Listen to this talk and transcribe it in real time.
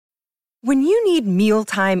When you need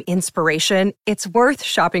mealtime inspiration, it's worth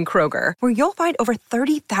shopping Kroger, where you'll find over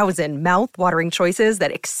 30,000 mouth-watering choices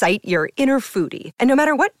that excite your inner foodie. And no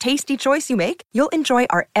matter what tasty choice you make, you'll enjoy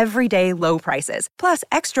our everyday low prices, plus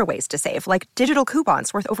extra ways to save, like digital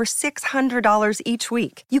coupons worth over $600 each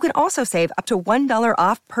week. You can also save up to $1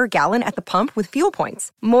 off per gallon at the pump with fuel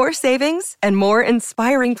points. More savings and more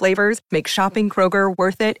inspiring flavors make shopping Kroger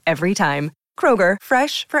worth it every time. Kroger,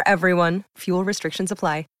 fresh for everyone. Fuel restrictions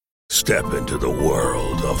apply. Step into the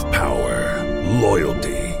world of power,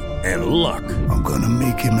 loyalty, and luck. I'm gonna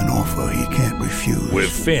make him an offer he can't refuse. With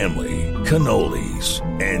family, cannolis,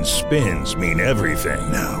 and spins mean everything.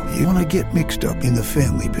 Now, you wanna get mixed up in the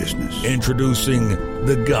family business. Introducing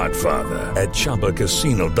The Godfather at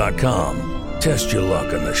ChumbaCasino.com. Test your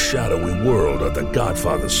luck in the shadowy world of The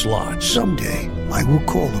Godfather slot. Someday, I will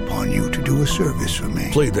call upon you to do a service for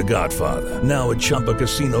me. Play The Godfather, now at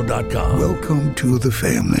ChumbaCasino.com. Welcome to the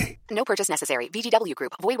family. No purchase necessary. VGW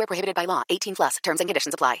Group. Void where prohibited by law. 18 plus. Terms and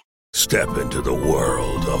conditions apply. Step into the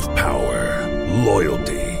world of power,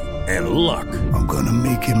 loyalty, and luck. I'm gonna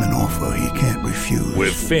make him an offer he can't refuse.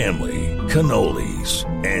 With family, cannolis,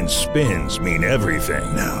 and spins mean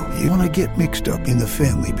everything. Now, you wanna get mixed up in the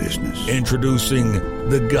family business. Introducing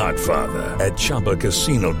The Godfather at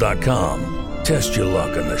ChumbaCasino.com. Test your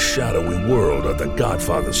luck in the shadowy world of The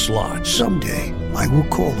Godfather slot. Someday, I will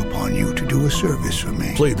call upon you to do a service for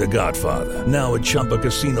me. Play The Godfather, now at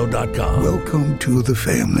ChumbaCasino.com. Welcome to the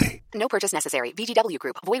family. No purchase necessary. VGW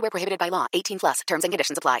Group. Void where prohibited by law. 18 plus. Terms and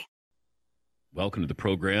conditions apply. Welcome to the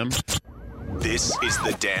program. This is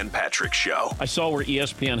the Dan Patrick Show. I saw where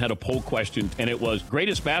ESPN had a poll question, and it was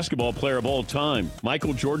greatest basketball player of all time,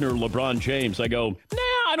 Michael Jordan or LeBron James. I go,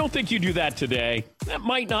 I don't think you do that today. That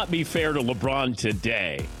might not be fair to LeBron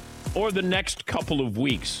today or the next couple of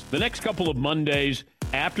weeks. The next couple of Mondays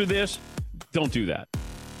after this, don't do that.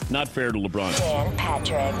 Not fair to LeBron. Dan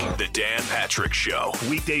Patrick. The Dan Patrick Show.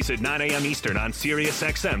 Weekdays at 9 a.m. Eastern on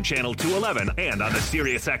SiriusXM Channel 211 and on the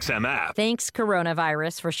SiriusXM app. Thanks,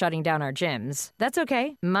 coronavirus, for shutting down our gyms. That's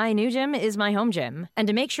okay. My new gym is my home gym. And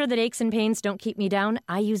to make sure that aches and pains don't keep me down,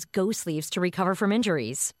 I use Go Sleeves to recover from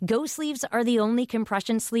injuries. Go Sleeves are the only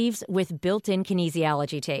compression sleeves with built-in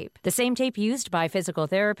kinesiology tape. The same tape used by physical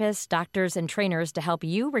therapists, doctors, and trainers to help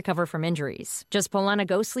you recover from injuries. Just pull on a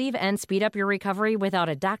Go Sleeve and speed up your recovery without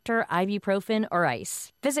a doctor, ibuprofen, or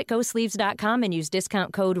ice. Visit GoSleeves.com and use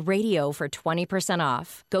discount code RADIO for 20%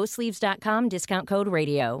 off. GoSleeves.com, discount code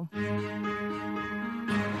RADIO.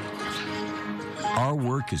 Our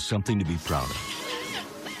work is something to be proud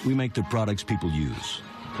of. We make the products people use,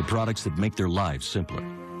 the products that make their lives simpler,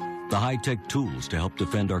 the high-tech tools to help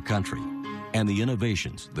defend our country, and the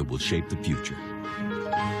innovations that will shape the future.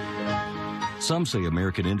 Some say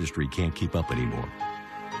American industry can't keep up anymore.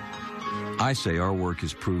 I say our work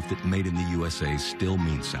is proof that made in the USA still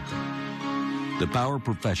means something. The power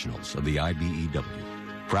professionals of the IBEW.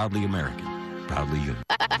 Proudly American. Proudly you.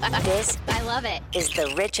 This, I love it, is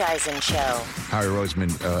the Rich Eisen Show. Howie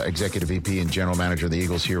Roseman, Executive VP and General Manager of the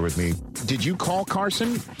Eagles, here with me. Did you call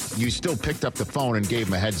Carson? You still picked up the phone and gave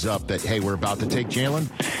him a heads up that, hey, we're about to take Jalen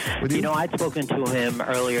with you? You know, I'd spoken to him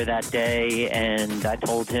earlier that day, and I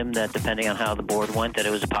told him that depending on how the board went, that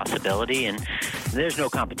it was a possibility, and there's no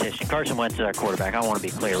competition. Carson Wentz is our quarterback. I want to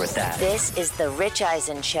be clear with that. This is the Rich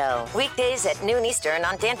Eisen Show. Weekdays at noon Eastern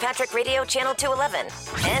on Dan Patrick Radio Channel 211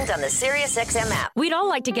 and on the SiriusXM app. We'd all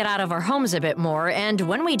like to get out of our homes a bit more, and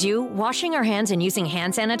when we do, washing our hands and using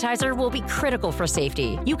hand sanitizer will be critical for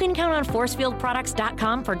safety. You can count on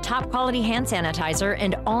ForcefieldProducts.com for top-quality hand sanitizer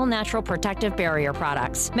and all-natural protective barrier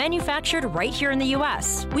products, manufactured right here in the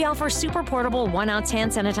U.S. We offer super portable 1-ounce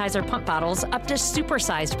hand sanitizer pump bottles up to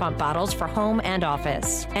super-sized pump bottles for home and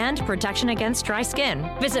office, and protection against dry skin.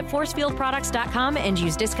 Visit ForcefieldProducts.com and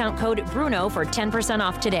use discount code BRUNO for 10%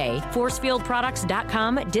 off today.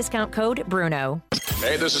 ForcefieldProducts.com, discount code BRUNO.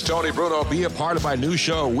 Hey, this is Tony Bruno. Be a part of my new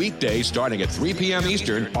show weekdays starting at 3 p.m.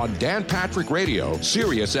 Eastern on Dan Patrick Radio,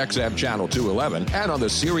 SiriusXM Channel 211, and on the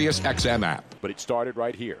SiriusXM app. But it started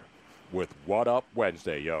right here with What Up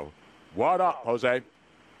Wednesday, yo. What up, Jose?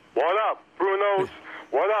 What up, Bruno's?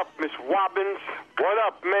 What up, Miss Robbins? What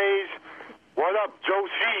up, Mays? What up, Joe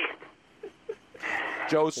C?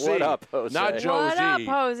 Joe C. What up, Jose? Not Joe What Z. up,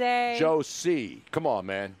 Jose? Joe C. Come on,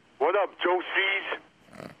 man. What up, Joe C's?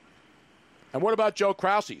 And what about Joe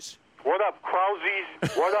Krause's? What up,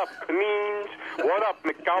 Krause's? What up, Panines? What up,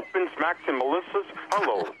 McAlpin's, Max, and Melissa's?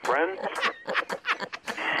 Hello, friends.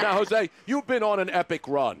 Now, Jose, you've been on an epic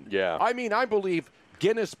run. Yeah. I mean, I believe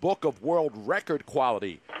Guinness Book of World Record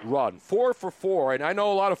quality run. 4 for 4, and I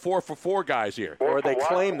know a lot of 4 for 4 guys here. Or they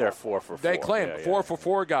claim they're 4 for 4. They claim 4 for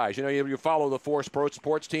 4 guys. You know, you follow the 4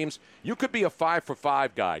 sports teams. You could be a 5 for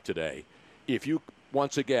 5 guy today if you,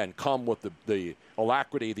 once again, come with the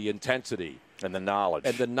alacrity, the intensity. And the knowledge.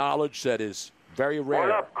 And the knowledge that is very rare. What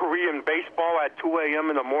up, Korean baseball at 2 a.m.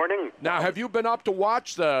 in the morning? Now, have you been up to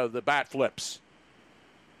watch the bat flips?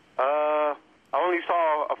 I only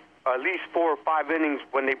saw at least 4 or 5 innings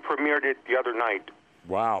when they premiered it the other night.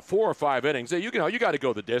 Wow, 4 or 5 innings. You got to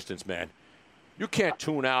go the distance, man. You can't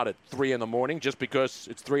tune out at 3 in the morning just because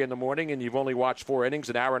it's 3 in the morning and you've only watched 4 innings.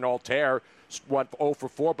 And Aaron Altair went 0 for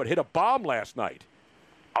 4, but hit a bomb last night.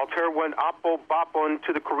 Altair went oppo-boppo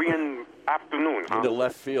into the Korean afternoon. Into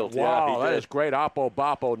left field. Wow, yeah, that is great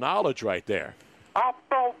oppo-boppo knowledge right there.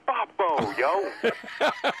 Oppo-boppo, yo.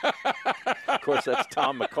 Of course, that's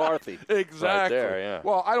Tom McCarthy. Exactly. Right there, yeah.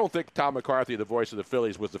 Well, I don't think Tom McCarthy, the voice of the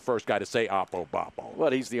Phillies, was the first guy to say oppo-boppo.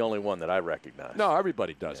 Well, he's the only one that I recognize. No,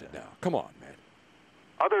 everybody does it now. Come on, man.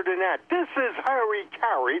 Other than that, this is Harry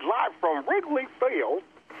Carey live from Wrigley Field.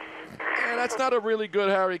 Yeah, that's not a really good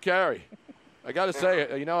Harry Carey. I got to say,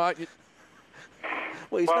 I don't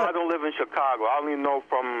live in Chicago. I only know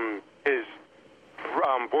from his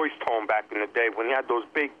voice tone back in the day when he had those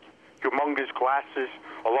big, humongous glasses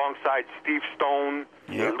alongside Steve Stone,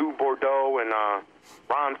 and Lou Bordeaux, and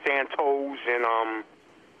Ron Santos, and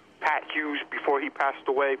Pat Hughes before he passed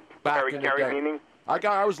away. Harry Carey meaning.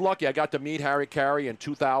 I was lucky. I got to meet Harry Carey in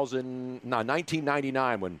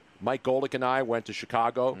 1999 when Mike Golick and I went to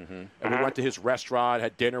Chicago, and we went to his restaurant,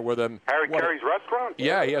 had dinner with him. Harry Carey's restaurant?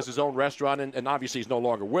 Yeah, he has his own restaurant, and obviously he's no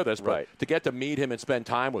longer with us, but to get to meet him and spend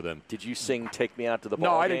time with him. Did you sing Take Me Out to the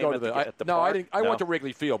Ball No, I Game didn't go to the at the No, park? I didn't. I went to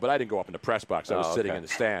Wrigley Field, but I didn't go up in the press box. I was sitting in the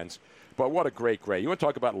stands. But what a great. You want to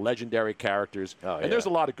talk about legendary characters. And there's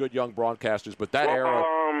a lot of good young broadcasters, but that era.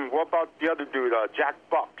 What about the other dude, Jack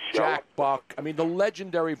Buck? Jack Buck. I mean, the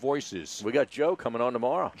legendary voices. We got Joe coming on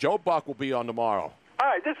tomorrow. Joe Buck will be on tomorrow.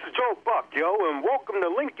 Hi, this is Joe Buck, yo, and welcome to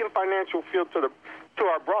Lincoln Financial Field to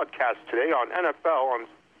our broadcast today on NFL on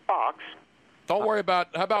Fox. Don't worry about.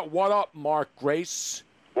 How about what up, Mark Grace?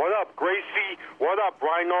 What up, Gracie? What up,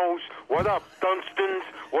 Rhinos? What up, Dunstons?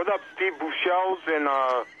 What up, Steve Buchels and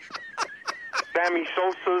Sammy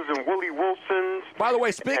Sosa's and Willie Wilson's? By the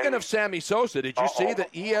way, speaking of Sammy Sosa, did you see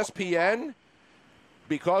that ESPN,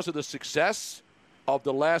 because of the success of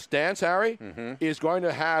The Last Dance, Harry, is going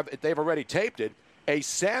to have, they've already taped it, a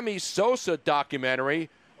Sammy Sosa documentary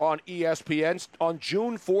on ESPN on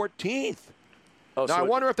June 14th. Now, I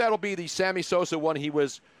wonder if that'll be the Sammy Sosa when he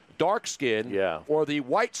was dark-skinned or the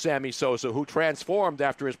white Sammy Sosa who transformed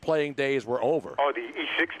after his playing days were over. Oh, the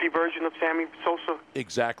E60 version of Sammy Sosa?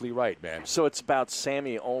 Exactly right, man. So it's about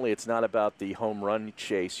Sammy only. It's not about the home run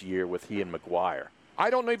chase year with he and McGuire.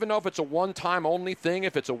 I don't even know if it's a one-time only thing,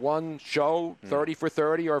 if it's a one show, 30 for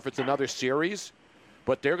 30, or if it's another series.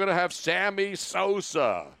 But they're going to have Sammy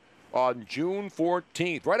Sosa on June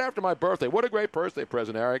 14th, right after my birthday. What a great birthday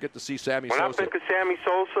present, Harry. I get to see Sammy Sosa. When I think of Sammy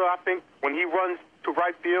Sosa, I think when he runs to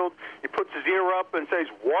right field, he puts his ear up and says,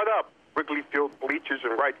 "What up, Wrigley Field bleachers in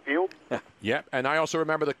right field?" Yep, and I also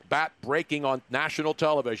remember the bat breaking on national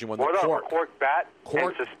television when what the cork bat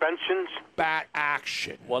and suspensions. Bat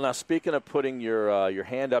action. Well, now, speaking of putting your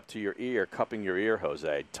hand up to your ear, cupping your ear,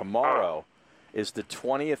 Jose, tomorrow is the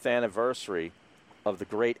 20th anniversary of the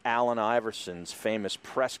great Allen Iverson's famous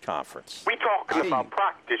press conference. We talking about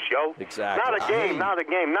practice, yo. Exactly. Not a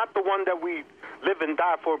game, not the one that we live and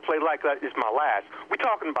die for. Play like that is my last. We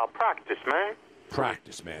talking about practice, man.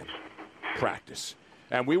 Practice, man. Practice.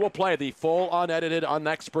 And we will play the full, unedited,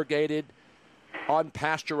 unexpurgated,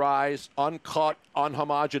 unpasteurized, uncut,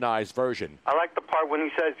 unhomogenized version. I like the part when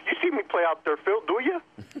he says, "You see me play out there, Phil, do you?"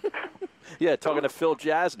 Yeah, talking to Phil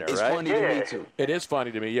Jasner, it's right? Funny to me, too. It is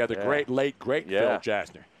funny to me. Yeah, the great Phil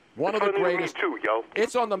Jasner. One of the greatest. Too, yo.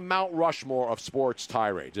 It's on the Mount Rushmore of sports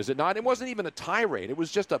tirades, is it not? It wasn't even a tirade. It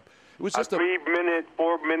was just a 3-minute,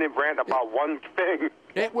 4-minute rant about one thing.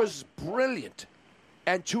 It was brilliant.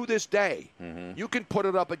 And to this day, you can put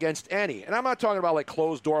it up against any. And I'm not talking about like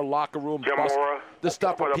closed door locker room bust, the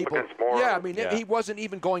stuff where people. Yeah, I mean, he wasn't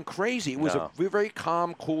even going crazy. It was a very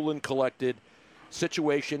calm, cool, and collected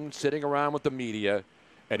situation, sitting around with the media,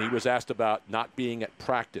 and he was asked about not being at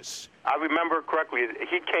practice. I remember correctly.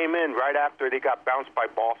 He came in right after they got bounced by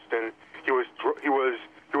Boston. He was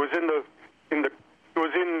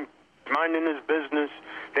minding his business.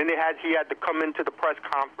 Then he had to come into the press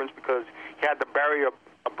conference because he had to bury a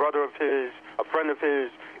friend of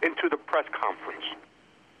his, into the press conference.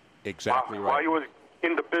 Exactly right. While he was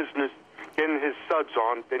in the business getting his suds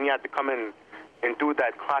on, then he had to come in and do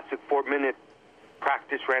that classic 4-minute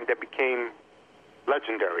practice ran that became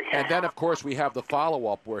legendary. And then, of course, we have the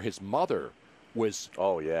follow-up where his mother was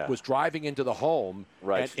driving into the home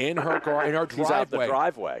and in her driveway. He's out the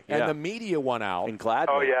driveway. And the media went out. In Gladwin.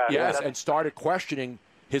 Oh, yeah. Yes, and started questioning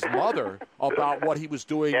his mother about what he was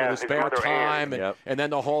doing in his spare time. And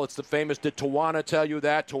then it's the famous, did Tawana tell you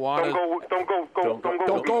that? Tawana.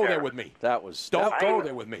 Don't go there with me. That was. Don't go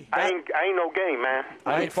there with me. I ain't no game, man.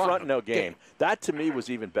 I ain't front no game. That to me was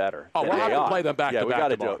even better. Oh, we'll have to play them back to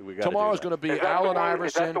back tomorrow. Tomorrow's going to be Allen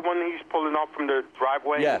Iverson. Is that the one he's pulling up from the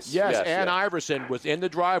driveway? Yes. Ann Iverson was in the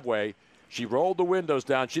driveway. She rolled the windows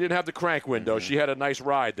down. She didn't have the crank window. She had a nice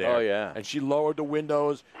ride there. Oh, yeah. And she lowered the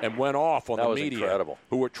windows and went off on the media incredible.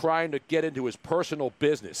 Who were trying to get into his personal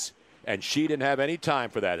business. And she didn't have any time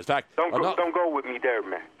for that. In fact, don't go with me there,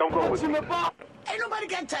 man. Don't go with me. Ain't nobody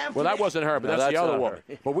got time for Well, that wasn't her, but No, that's the that's other not woman.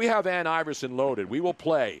 her. But we have Ann Iverson loaded. We will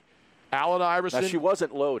play Allen Iverson. Now, she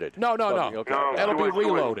wasn't loaded. No. Okay. That'll be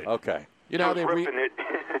reloaded. Okay. You know, I was ripping it.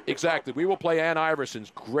 Exactly. We will play Ann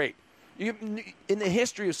Iverson's great. In the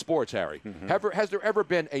history of sports, Harry, has there ever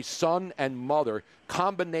been a son and mother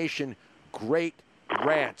combination great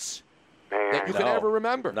rants that you can ever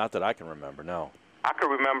remember? Not that I can remember, no. I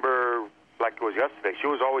can remember like it was yesterday. She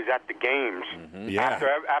was always at the games. Yeah.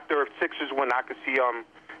 After Sixers win, I could see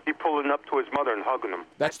he pulling up to his mother and hugging him.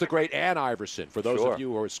 That's the great Ann Iverson, for those of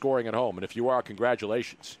you who are scoring at home. And if you are,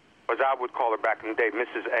 congratulations. As I would call her back in the day,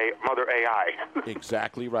 Mrs. Mother AI.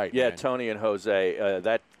 Exactly right, Yeah, man. Tony and Jose,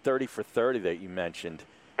 that 30 for 30 that you mentioned,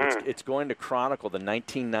 it's going to chronicle the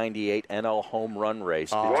 1998 NL home run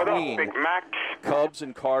race What up, between Big Mac? Cubs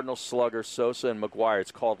and Cardinals sluggers Sosa and McGuire.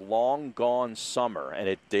 It's called Long Gone Summer, and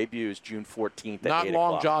it debuts June 14th at Not 8 Long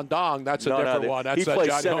o'clock. John Dong. That's a different one. That's he plays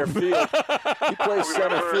John center Holmes. field. He plays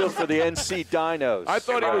center field for the NC Dinos. I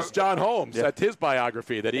thought it was John Holmes. That's his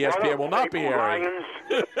biography that ESPN will not be airing. Lions,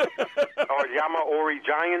 or Yamaori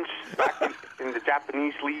Giants back in the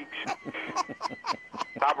Japanese leagues.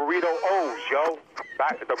 Barbarito O's, yo.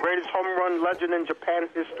 The greatest home run legend in Japan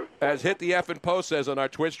history. As Hit the Effin' Post says on our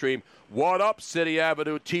Twitch stream, what up, City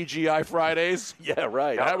Avenue TGI Fridays? Yeah,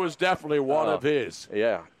 right. That was definitely one of his.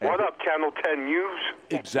 Yeah. What up, Channel 10 News?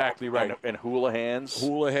 Exactly right. And Houlihan's.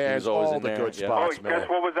 Houlihan's, all the good spots, man. Guess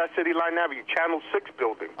what was that City Line Avenue? Channel 6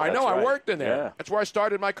 building. I know, I worked in there. Yeah. That's where I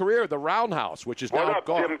started my career, the Roundhouse, which is What now up,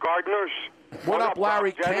 gone. Jim Gardner's? What up,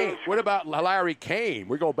 Larry Bob Kane? Jennings? What about Larry Kane?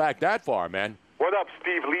 We go back that far, man. What up,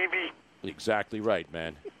 Steve Levy? Exactly right,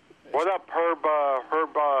 man. What up, Herb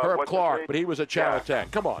what's his Clark, name? but he was a Channel 10.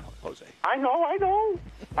 Come on, Jose. I know. I know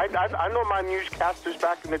my newscasters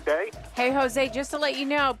back in the day. Hey, Jose, just to let you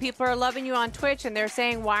know, people are loving you on Twitch, and they're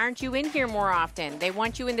saying, why aren't you in here more often? They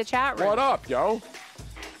want you in the chat room. What up, yo?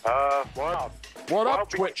 What up? What up,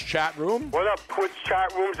 Twitch chat room? What up, Twitch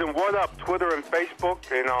chat rooms, and what up, Twitter and Facebook,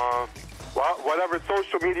 and whatever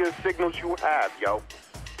social media signals you have, yo.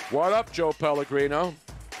 What up, Joe Pellegrino?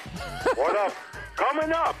 What up?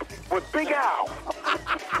 Coming up with Big Al.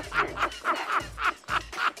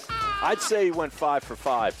 I'd say he went 5 for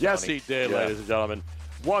 5. Tony. Yes, he did, Yeah. ladies and gentlemen.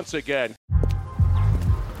 Once again.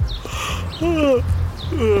 The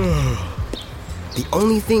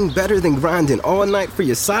only thing better than grinding all night for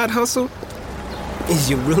your side hustle is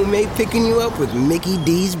your roommate picking you up with Mickey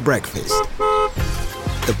D's breakfast.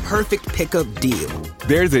 The perfect pickup deal.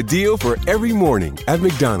 There's a deal for every morning at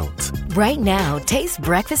McDonald's. Right now, taste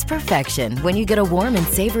breakfast perfection when you get a warm and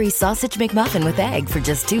savory sausage McMuffin with egg for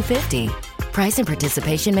just $2.50. Price and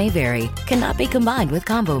participation may vary. Cannot be combined with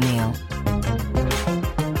combo meal.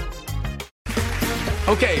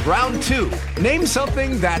 Okay, round 2. Name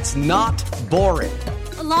something that's not boring.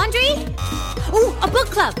 A laundry? Ooh, a book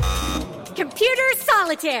club. Computer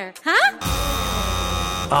solitaire, huh?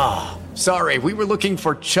 Ah, sorry, we were looking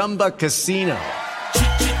for Chumba Casino.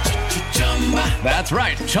 That's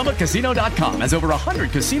right, ChumbaCasino.com has over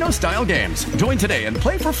 100 casino-style games. Join today and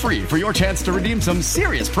play for free for your chance to redeem some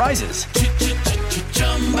serious prizes.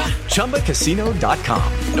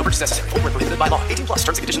 ChumbaCasino.com. No purchase necessary. Void where prohibited by law. 18+ terms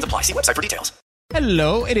and conditions apply. See website for details.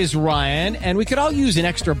 Hello, it is Ryan, and we could all use an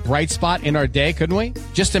extra bright spot in our day, couldn't we?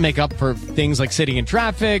 Just to make up for things like sitting in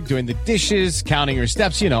traffic, doing the dishes, counting your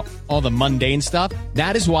steps, all the mundane stuff.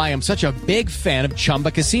 That is why I'm such a big fan of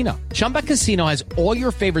Chumba Casino. Chumba Casino has all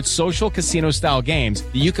your favorite social casino-style games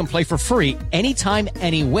that you can play for free anytime,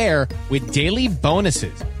 anywhere with daily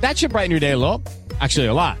bonuses. That should brighten your day a little. Actually,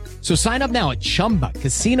 a lot. So sign up now at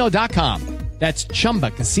ChumbaCasino.com. That's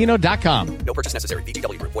ChumbaCasino.com. No purchase necessary.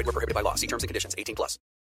 VGW Group. Void where prohibited by law. See terms and conditions. 18+.